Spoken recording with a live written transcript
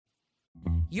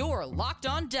You're Locked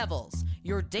On Devils,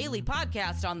 your daily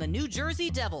podcast on the New Jersey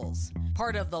Devils.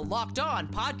 Part of the Locked On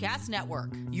Podcast Network,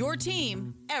 your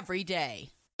team every day.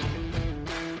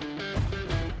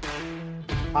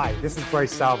 Hi, this is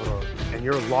Bryce Salvador, and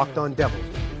you're Locked On Devils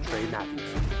with Trey Matthews.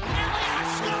 Scores!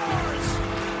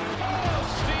 Oh,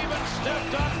 Steven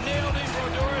stepped up, nailed it.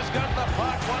 Brodor's got the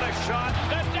puck. What a shot.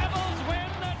 The Devils win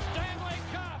the Stanley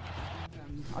Cup.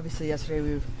 Obviously, yesterday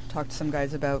we talked to some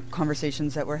guys about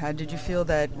conversations that were had. Did you feel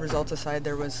that, results aside,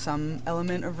 there was some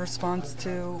element of response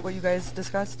to what you guys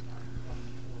discussed?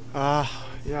 Yeah,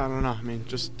 I don't know. I mean,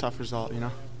 just tough result, you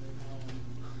know.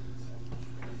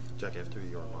 Jack, after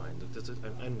your mind,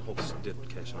 and Holtz did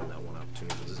cash in on that one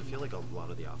opportunity, does it feel like a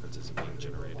lot of the offense is being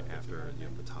generated after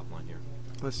the top line here?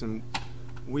 Listen,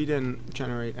 we didn't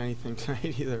generate anything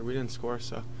tonight either. We didn't score,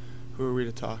 so who are we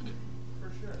to talk?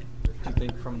 Do you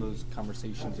think from those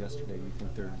conversations yesterday, you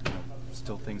think there are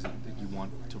still things that you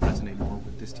want to resonate more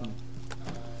with this team?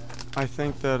 I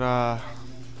think that,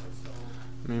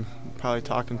 probably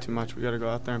talking too much. We got to go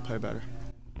out there and play better.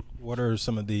 What are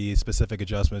some of the specific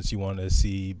adjustments you want to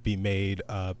see be made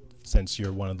since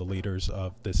you're one of the leaders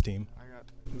of this team? I got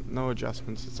no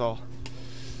adjustments.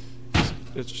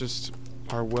 It's just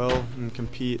our will and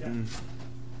compete, and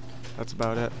that's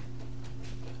about it.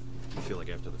 I feel like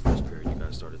after the first period, you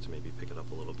guys started to maybe pick it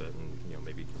up a little bit, and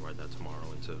maybe you can ride that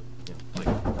tomorrow into play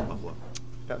Buffalo.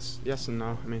 Yes and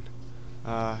no. I mean,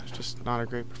 it's just not a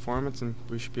great performance, and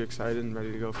we should be excited and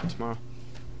ready to go for tomorrow.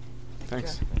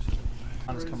 Thanks. Yeah.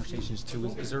 Honest conversations too.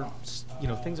 Is there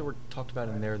things that were talked about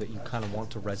in there that you kind of want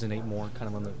to resonate more, kind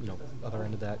of on the other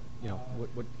end of that?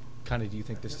 What kind of do you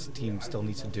think this team still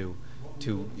needs to do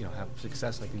to have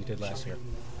success like you did last year?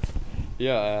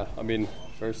 Yeah,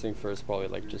 first thing first,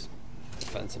 probably just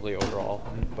defensively overall,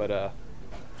 but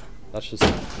that's just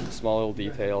small little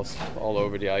details all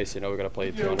over the ice. We got to play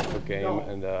a 200-foot game,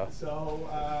 and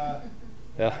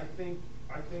yeah.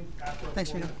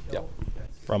 Thanks, Reno. Yep.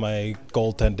 From a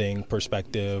goaltending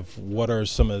perspective, what are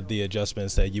some of the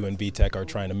adjustments that you and VTech are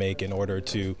trying to make in order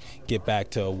to get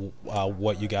back to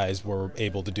what you guys were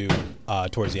able to do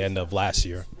towards the end of last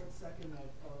year?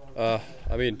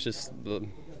 Just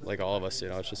like all of us,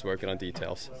 it's just working on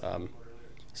details.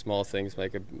 Small things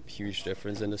make a huge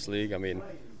difference in this league.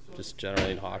 Just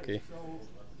generally in hockey.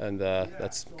 And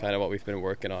that's kind of what we've been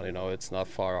working on. It's not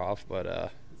far off,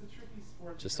 but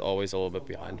just always a little bit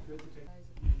behind.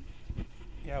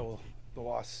 Yeah, well, the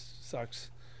loss sucks.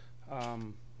 I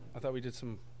thought we did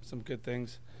some good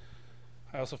things.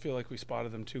 I also feel like we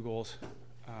spotted them 2 goals,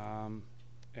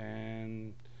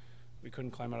 and we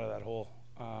couldn't climb out of that hole.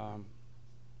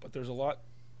 But there's a lot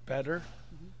better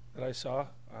that I saw.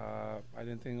 I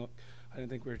didn't think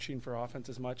we were cheating for offense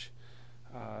as much.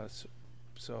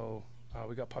 So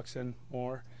we got pucks in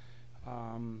more,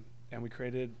 and we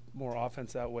created more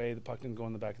offense that way. The puck didn't go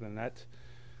in the back of the net.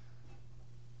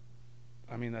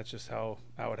 That's just how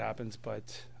it happens.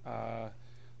 But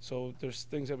so there's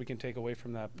things that we can take away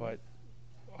from that. But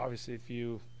obviously, if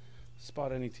you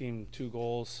spot any team 2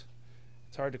 goals,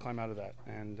 it's hard to climb out of that.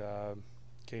 And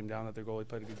came down that their goalie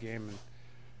played a good game and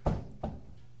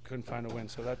couldn't find a win.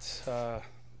 So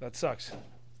that sucks.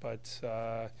 But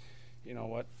you know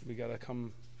what? We got to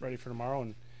come ready for tomorrow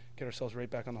and get ourselves right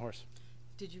back on the horse.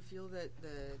 Did you feel that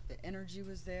the energy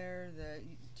was there?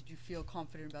 Did you feel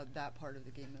confident about that part of the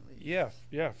game at least?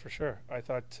 Yeah, for sure. I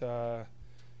thought,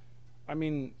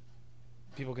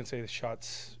 people can say the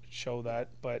shots show that,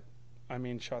 but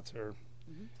shots are.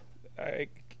 I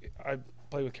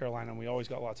play with Carolina, and we always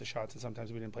got lots of shots, and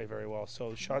sometimes we didn't play very well.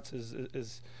 So shots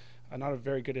is not a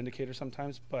very good indicator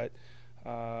sometimes, but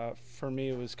for me,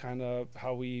 it was kind of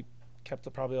how we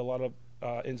kept probably a lot of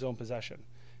in-zone possession.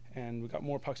 And we got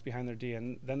more pucks behind their D,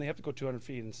 and then they have to go 200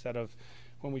 feet instead of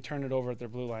when we turn it over at their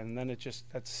blue line. And then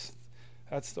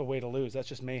that's the way to lose. That's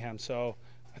just mayhem. So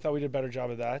I thought we did a better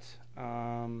job of that.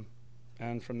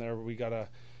 And from there, we gotta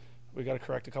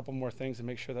correct a couple more things and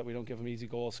make sure that we don't give them easy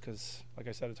goals because, like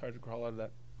I said, it's hard to crawl out of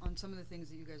that. On some of the things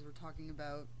that you guys were talking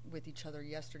about with each other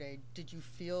yesterday, did you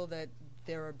feel that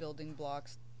there are building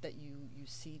blocks that you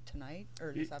see tonight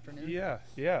or this afternoon? Yeah.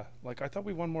 I thought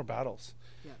we won more battles.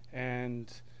 Yeah.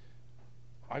 And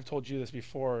I've told you this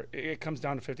before, it comes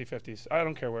down to 50-50s. I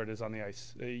don't care where it is on the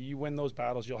ice. You win those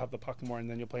battles, you'll have the puck more, and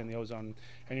then you'll play in the ozone,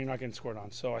 and you're not getting scored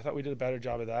on. So I thought we did a better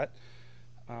job of that.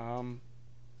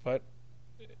 But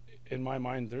in my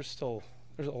mind, there's a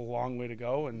long way to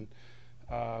go, and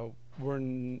we're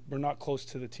not close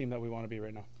to the team that we want to be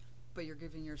right now. But you're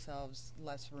giving yourselves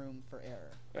less room for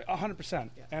error. 100%.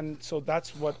 Yeah. And so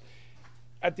that's what,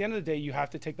 at the end of the day, you have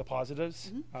to take the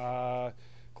positives.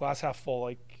 Glass half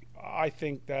full. I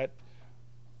think that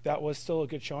that was still a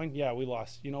good showing. Yeah, we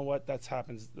lost. You know what? That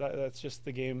happens. That's just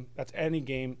the game. That's any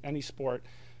game, any sport.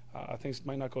 Things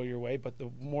might not go your way, but the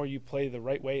more you play the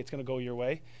right way, it's going to go your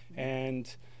way.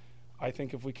 And I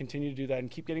think if we continue to do that and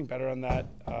keep getting better on that,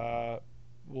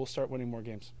 we'll start winning more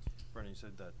games. Brennan, you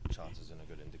said that shots isn't a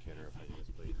good indicator of how you guys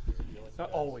played. Does it feel like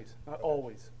Not always.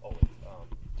 Always.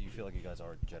 Do you feel like you guys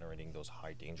are generating those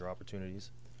high danger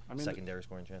opportunities? Secondary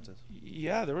scoring chances?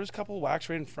 Yeah, there was a couple whacks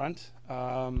right in front,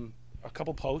 a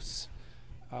couple posts.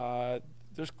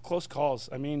 There's close calls.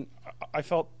 I mean, I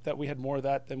felt that we had more of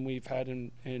that than we've had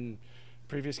in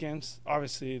previous games.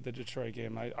 Obviously, the Detroit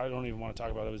game, I don't even want to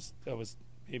talk about it. That was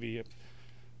maybe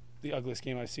the ugliest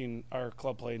game I've seen our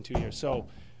club play in 2 years. So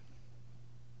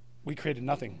we created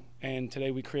nothing, and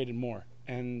today we created more.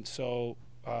 And so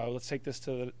let's take this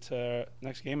to the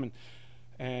next game,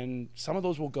 and some of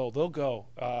those will go. They'll go.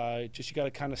 Just you got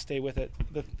to kind of stay with it.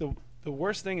 The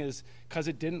worst thing is, because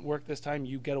it didn't work this time,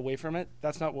 you get away from it.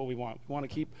 That's not what we want. We want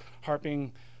to keep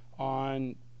harping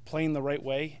on playing the right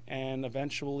way, and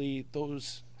eventually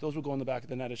those will go in the back of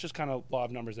the net. It's just kind of law of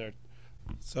numbers there.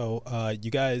 So you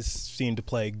guys seem to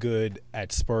play good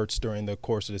at spurts during the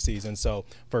course of the season. So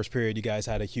first period, you guys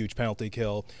had a huge penalty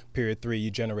kill. Period 3,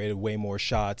 you generated way more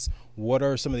shots. What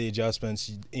are some of the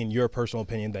adjustments, in your personal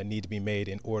opinion, that need to be made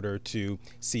in order to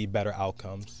see better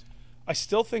outcomes? I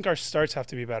still think our starts have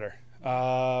to be better.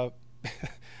 I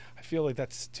feel like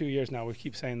that's 2 years now. We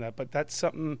keep saying that, but that's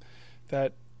something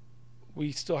that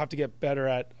we still have to get better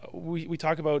at. We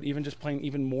talk about even just playing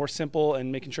even more simple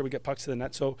and making sure we get pucks to the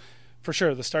net. So for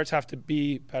sure, the starts have to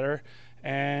be better.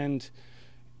 And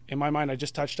in my mind, I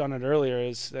just touched on it earlier,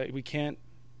 is that we can't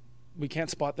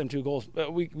spot them 2 goals.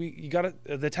 You got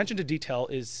the attention to detail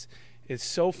is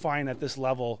so fine at this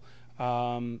level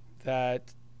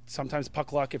that sometimes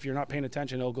puck luck, if you're not paying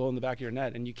attention, it'll go in the back of your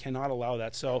net, and you cannot allow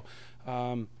that. So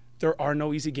there are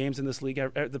no easy games in this league.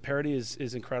 The parity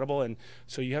is incredible, and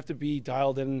so you have to be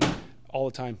dialed in all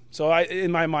the time. So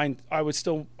in my mind, I would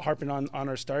still harping on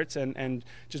our starts and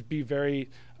just be very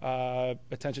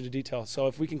attention to detail. So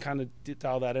if we can kind of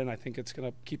dial that in, I think it's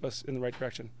going to keep us in the right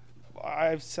direction.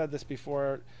 I've said this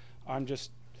before, I'm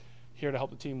just here to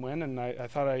help the team win, and I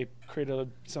thought I created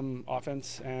some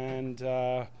offense, and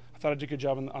I thought I did a good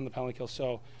job on the penalty kill.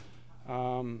 So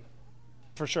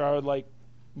for sure I would like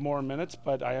more minutes,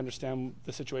 but I understand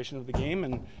the situation of the game,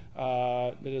 and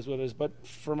it is what it is. But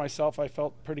for myself, I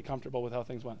felt pretty comfortable with how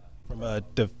things went. From a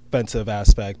defensive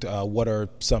aspect, what are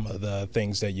some of the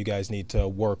things that you guys need to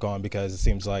work on? Because it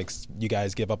seems like you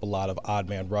guys give up a lot of odd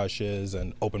man rushes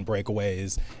and open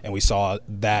breakaways, and we saw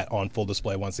that on full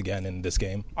display once again in this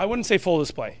game. I wouldn't say full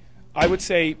display. I would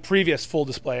say previous full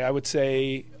display. I would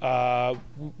say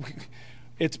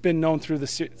it's been known through the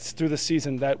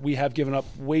season that we have given up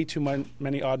way too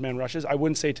many odd man rushes. I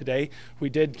wouldn't say today. We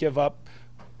did give up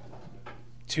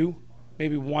 2,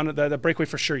 maybe 1. The breakaway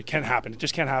for sure can't happen. It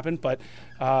just can't happen, but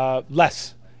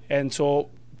less. And so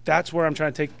that's where I'm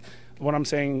trying to take, when I'm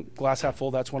saying glass half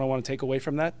full, that's what I want to take away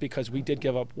from that, because we did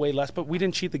give up way less, but we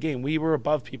didn't cheat the game. We were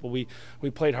above people. We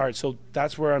played hard. So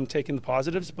that's where I'm taking the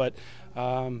positives, but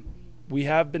we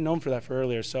have been known for that for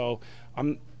earlier. So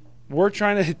we're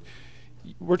trying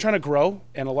to grow,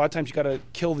 and a lot of times you got to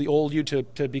kill the old you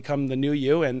to become the new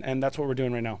you, and that's what we're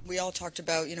doing right now. We all talked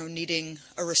about, needing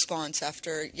a response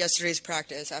after yesterday's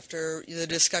practice, after the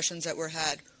discussions that were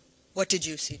had. What did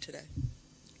you see today?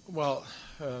 Well,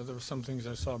 there were some things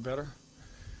I saw better.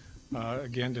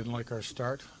 Again, didn't like our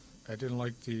start. I didn't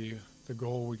like the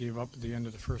goal we gave up at the end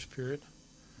of the first period.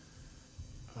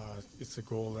 It's a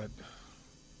goal that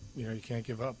you can't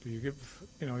give up. You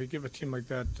give a team like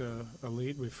that a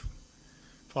lead. We've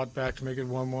fought back to make it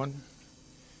 1-1,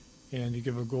 and you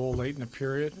give a goal late in the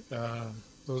period.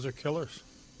 Those are killers.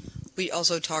 We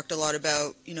also talked a lot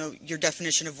about, your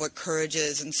definition of what courage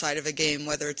is inside of a game,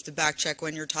 whether it's the back check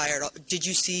when you're tired. Did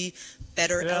you see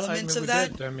better elements of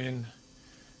that? Did. I mean,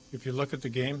 if you look at the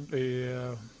game,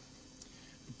 the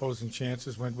opposing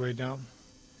chances went way down.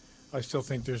 I still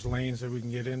think there's lanes that we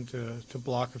can get in to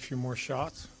block a few more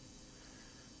shots.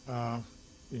 I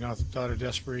thought of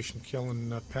desperation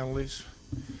killing penalties.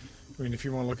 I mean, if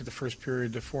you want to look at the first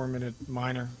period, the 4-minute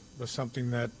minor was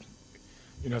something that,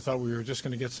 I thought we were just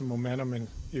going to get some momentum, and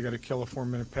you got to kill a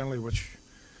 4-minute penalty, which,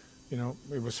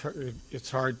 it's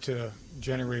hard to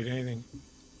generate anything.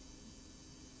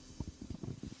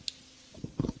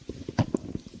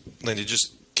 Lindy,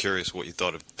 just curious what you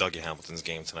thought of Dougie Hamilton's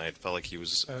game tonight. It felt like he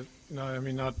was.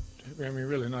 Really not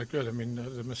good. I mean,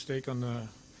 the mistake on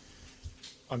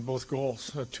both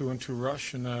goals, a 2-on-2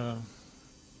 rush, and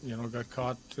got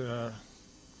caught.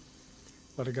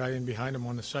 Let a guy in behind him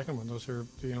on the second one. Those are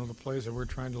the plays that we're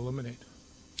trying to eliminate.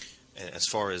 And as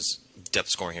far as depth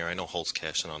scoring here, I know Holtz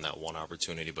cashed in on that one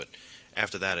opportunity, but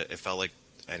after that, it felt like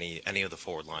any of the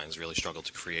forward lines really struggled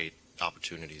to create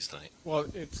opportunities tonight. Well,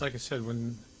 it's like I said,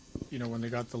 when they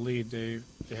got the lead, they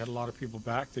had a lot of people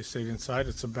back. They stayed inside.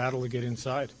 It's a battle to get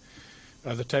inside.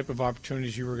 The type of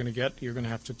opportunities you were going to get, you're going to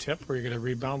have to tip or you're going to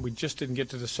rebound. We just didn't get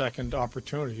to the second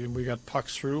opportunity, and we got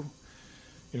pucks through,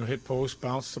 hit post,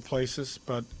 bounced to places,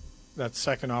 but that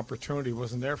second opportunity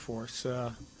wasn't there for us.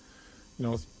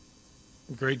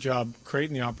 Great job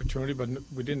creating the opportunity, but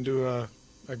we didn't do a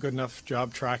good enough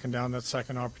job tracking down that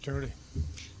second opportunity.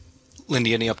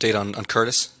 Lindy, any update on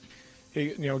Curtis?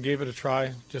 He, gave it a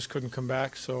try, just couldn't come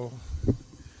back, so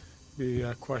be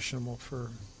questionable for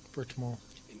tomorrow.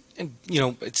 And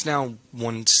it's now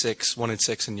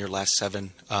 1-6 in your last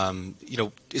 7.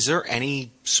 Is there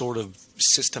any sort of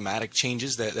systematic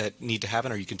changes that need to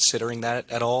happen? Are you considering that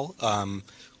at all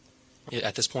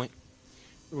at this point?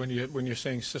 When you're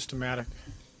saying systematic,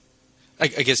 I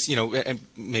guess and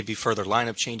maybe further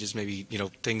lineup changes. Maybe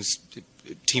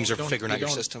teams are figuring out your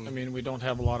system. I mean, we don't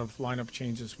have a lot of lineup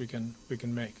changes we can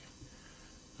make.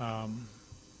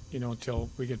 Until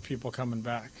we get people coming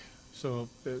back. So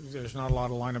there's not a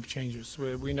lot of lineup changes.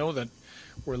 We know that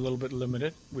we're a little bit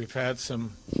limited. We've had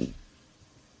some,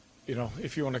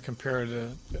 if you want to compare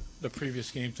the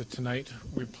previous game to tonight,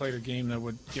 we played a game that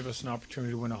would give us an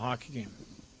opportunity to win a hockey game.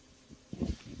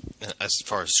 As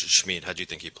far as Schmid, how do you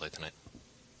think he played tonight?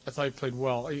 I thought he played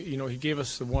well. He gave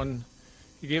us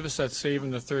that save in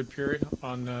the third period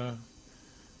on,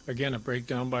 again, a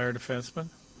breakdown by our defenseman.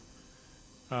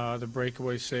 The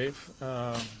breakaway save.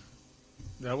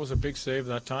 That was a big save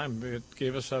that time. It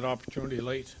gave us that opportunity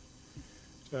late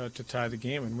to tie the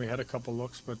game, and we had a couple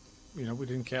looks, but we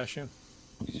didn't cash in.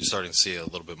 You're starting to see a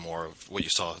little bit more of what you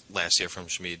saw last year from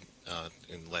Schmid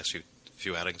in the last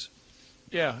few outings.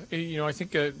 Yeah, I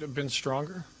think they've been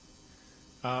stronger.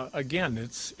 Again,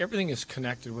 everything is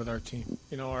connected with our team.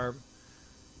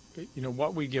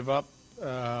 What we give up,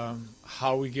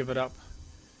 how we give it up,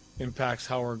 impacts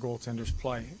how our goaltenders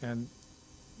play, and.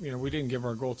 We didn't give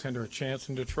our goaltender a chance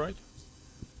in Detroit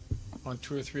on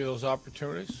 2 or 3 of those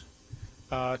opportunities.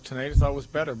 Tonight I thought was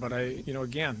better, but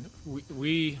again,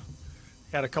 we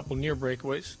had a couple near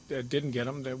breakaways that didn't get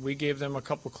them. That we gave them a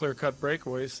couple clear-cut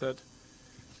breakaways that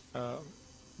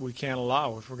we can't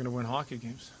allow if we're going to win hockey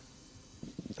games.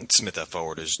 And Smith at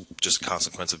forward is just a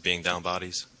consequence of being down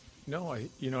bodies? No, I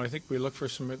think we look for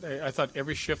some. I thought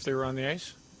every shift they were on the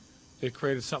ice, they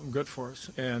created something good for us,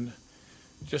 and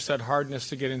just that hardness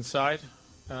to get inside.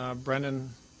 Brendan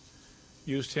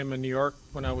used him in New York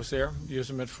when I was there,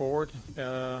 used him at forward.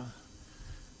 I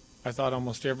thought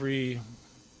almost every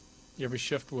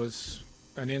shift was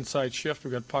an inside shift. We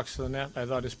got pucks to the net. I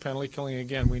thought his penalty killing,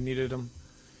 again, we needed him.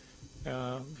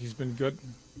 He's been good.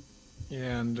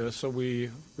 And so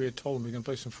we had told him we can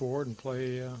play some forward and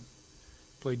play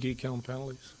D-kill and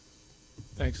penalties.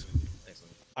 Thanks.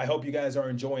 I hope you guys are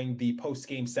enjoying the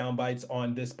post-game sound bites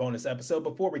on this bonus episode.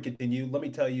 Before we continue, let me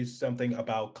tell you something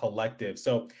about Collective.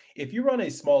 So if you run a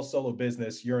small solo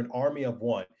business, you're an army of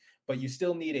one, but you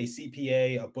still need a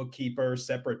CPA, a bookkeeper,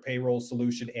 separate payroll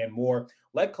solution, and more.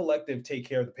 Let Collective take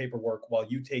care of the paperwork while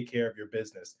you take care of your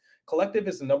business. Collective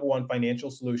is the #1 financial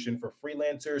solution for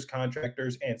freelancers,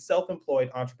 contractors, and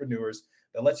self-employed entrepreneurs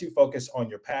that lets you focus on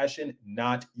your passion,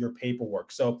 not your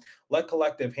paperwork. So let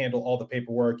Collective handle all the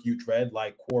paperwork you dread,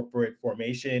 like corporate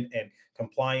formation and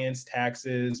compliance,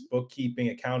 taxes, bookkeeping,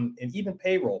 accounting, and even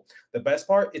payroll. The best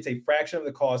part, it's a fraction of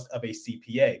the cost of a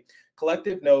CPA.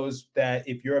 Collective knows that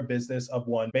if you're a business of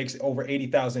one, makes over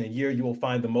 $80,000 a year, you will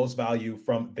find the most value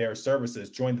from their services.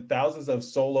 Join the thousands of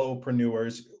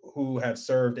solopreneurs who have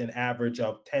served an average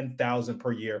of $10,000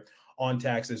 per year on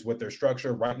taxes with their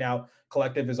structure. Right now,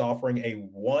 Collective is offering a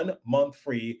 1 month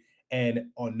free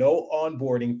and on no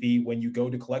onboarding fee when you go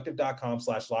to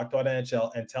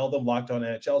collective.com/LockedOnNHL and tell them Locked On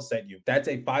NHL sent you. That's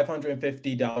a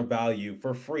 $550 value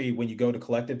for free when you go to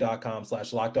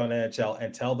collective.com/LockedOnNHL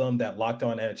and tell them that Locked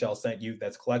On NHL sent you.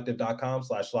 That's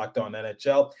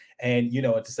collective.com/LockedOnNHL. And you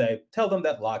know what to say. Tell them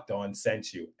that Locked On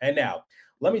sent you. And now,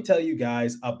 let me tell you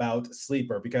guys about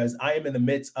Sleeper, because I am in the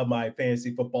midst of my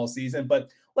fantasy football season,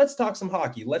 but let's talk some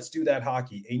hockey. Let's do that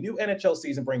hockey. A new NHL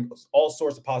season brings all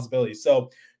sorts of possibilities.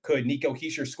 So could Nico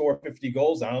Hischier score 50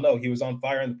 goals? I don't know. He was on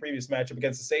fire in the previous matchup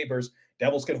against the Sabres.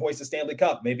 Devils could hoist the Stanley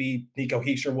Cup. Maybe Nico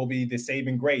Hischier will be the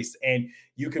saving grace, and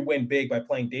you could win big by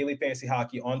playing daily fantasy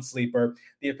hockey on Sleeper,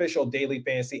 the official daily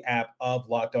fantasy app of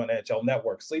Locked On NHL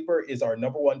Network. Sleeper is our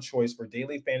 #1 choice for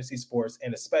daily fantasy sports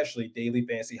and especially daily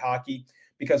fantasy hockey,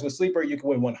 because with Sleeper, you can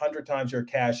win 100 times your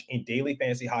cash in daily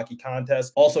fantasy hockey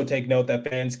contests. Also take note that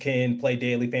fans can play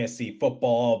daily fantasy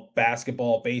football,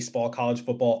 basketball, baseball, college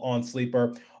football on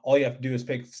Sleeper. All you have to do is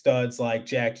pick studs like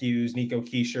Jack Hughes, Nico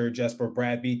Keisher, Jesper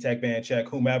Brad, Vitek Vanchek,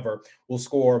 whomever will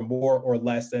score more or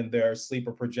less than their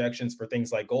Sleeper projections for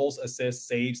things like goals, assists,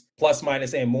 saves, plus,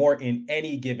 minus, and more in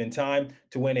any given time.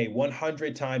 To win a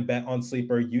 100-time bet on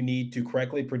Sleeper, you need to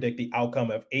correctly predict the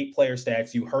outcome of 8 player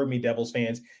stats. You heard me, Devils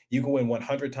fans. You can win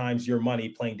 100 times your money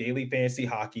playing daily fantasy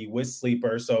hockey with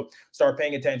Sleeper. So start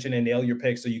paying attention and nail your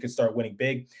picks so you can start winning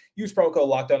big. Use promo code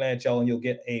LOCKEDONNHL and you'll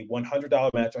get a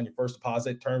 $100 match on your first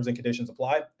deposit. Terms and conditions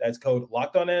apply. That's code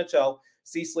LOCKEDONNHL.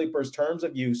 See Sleeper's terms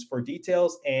of use for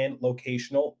details and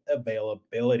locational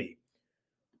availability.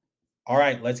 All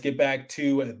right, let's get back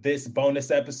to this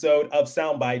bonus episode of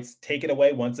Soundbites. Take it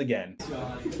away once again.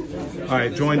 All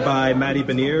right, joined by Matty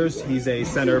Beniers. He's a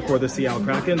center for the Seattle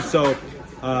Kraken. So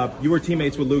you were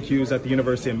teammates with Luke Hughes at the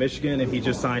University of Michigan, and he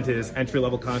just signed his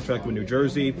entry-level contract with New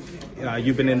Jersey.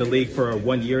 You've been in the league for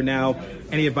 1 year now.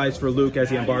 Any advice for Luke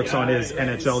as he embarks on his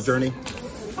NHL journey?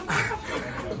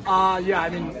 Yeah, I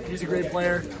mean, he's a great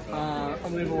player,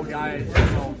 unbelievable guy. You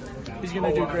know, he's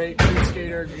going to do great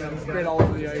skater, you know, great all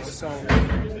over the ice. So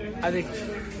I think,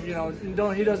 you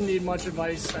know, he doesn't need much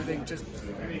advice. I think just,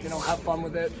 you know, have fun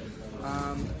with it.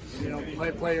 You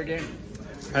know, play your game.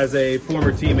 As a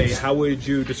former teammate, how would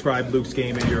you describe Luke's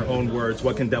game in your own words?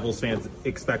 What can Devils fans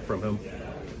expect from him?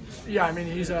 Yeah, I mean,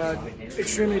 he's an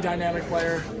extremely dynamic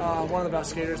player, one of the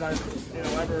best skaters I've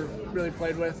ever really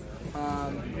played with.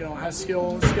 You know, has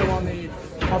skill on the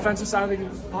offensive side of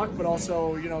the puck, but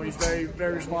also, you know, he's very,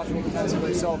 very responsible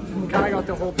defensively. So kind of got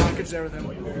the whole package there with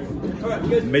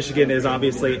him. Michigan is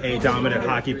obviously a dominant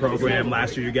hockey program.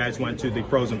 Last year you guys went to the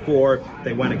Frozen Four.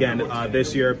 They went again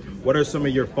this year. What are some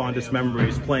of your fondest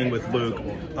memories playing with Luke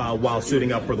while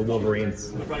suiting up for the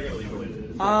Wolverines?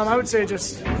 I would say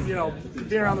just, you know,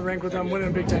 being around the rink with him, winning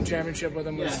a Big Ten championship with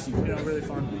him was, you know, really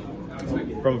fun.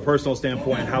 From a personal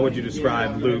standpoint, how would you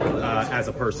describe Luke as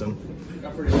a person?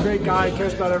 Great guy,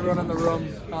 cares about everyone in the room.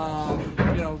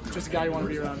 You know, just a guy you want to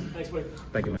be around.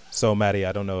 Thank you, man. So, Matty,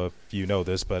 I don't know if you know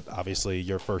this, but obviously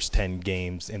your first 10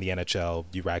 games in the NHL,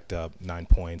 you racked up 9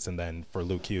 points. And then for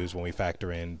Luke Hughes, when we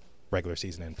factor in regular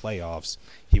season and playoffs,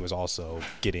 he was also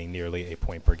getting nearly a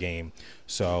point per game.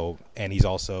 So, and he's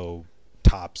also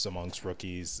tops amongst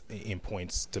rookies in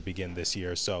points to begin this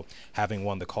year. So having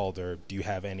won the Calder, do you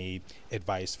have any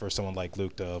advice for someone like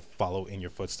Luke to follow in your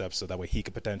footsteps so that way he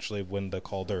could potentially win the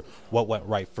Calder? What went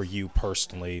right for you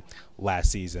personally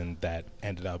last season that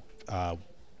ended up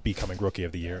becoming Rookie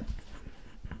of the Year?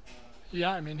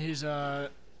 Yeah, I mean, he's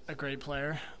a great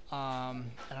player,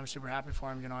 and I'm super happy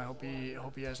for him. You know, I hope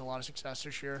he has a lot of success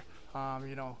this year.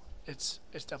 You know, it's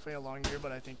definitely a long year,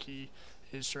 but I think he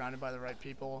is surrounded by the right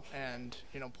people and,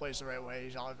 you know, plays the right way.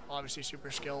 He's obviously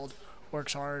super skilled,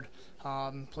 works hard,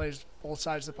 plays both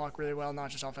sides of the puck really well, not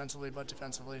just offensively but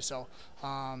defensively. So,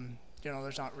 you know,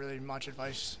 there's not really much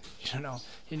advice, you know,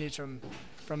 he needs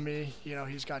from me. You know,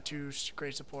 he's got 2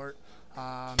 great support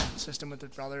system with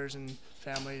his brothers and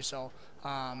family. So,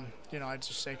 you know, I'd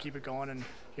just say keep it going, and,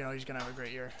 you know, he's going to have a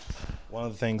great year. One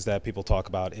of the things that people talk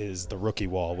about is the rookie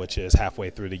wall, which is halfway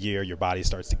through the year, your body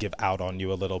starts to give out on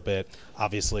you a little bit.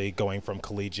 Obviously, going from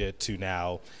collegiate to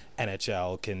now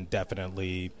NHL can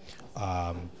definitely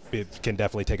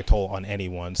take a toll on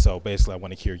anyone. So basically, I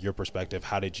want to hear your perspective.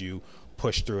 How did you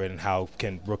push through it, and how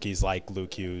can rookies like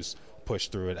Luke Hughes push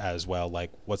through it as well? Like,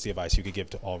 what's the advice you could give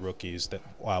to all rookies that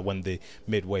when the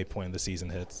midway point of the season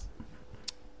hits?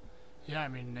 Yeah, I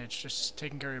mean, it's just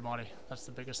taking care of your body. That's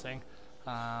the biggest thing.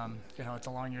 You know, it's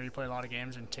a long year. You play a lot of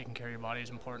games, and taking care of your body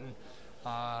is important.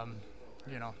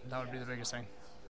 You know, that would be the biggest thing.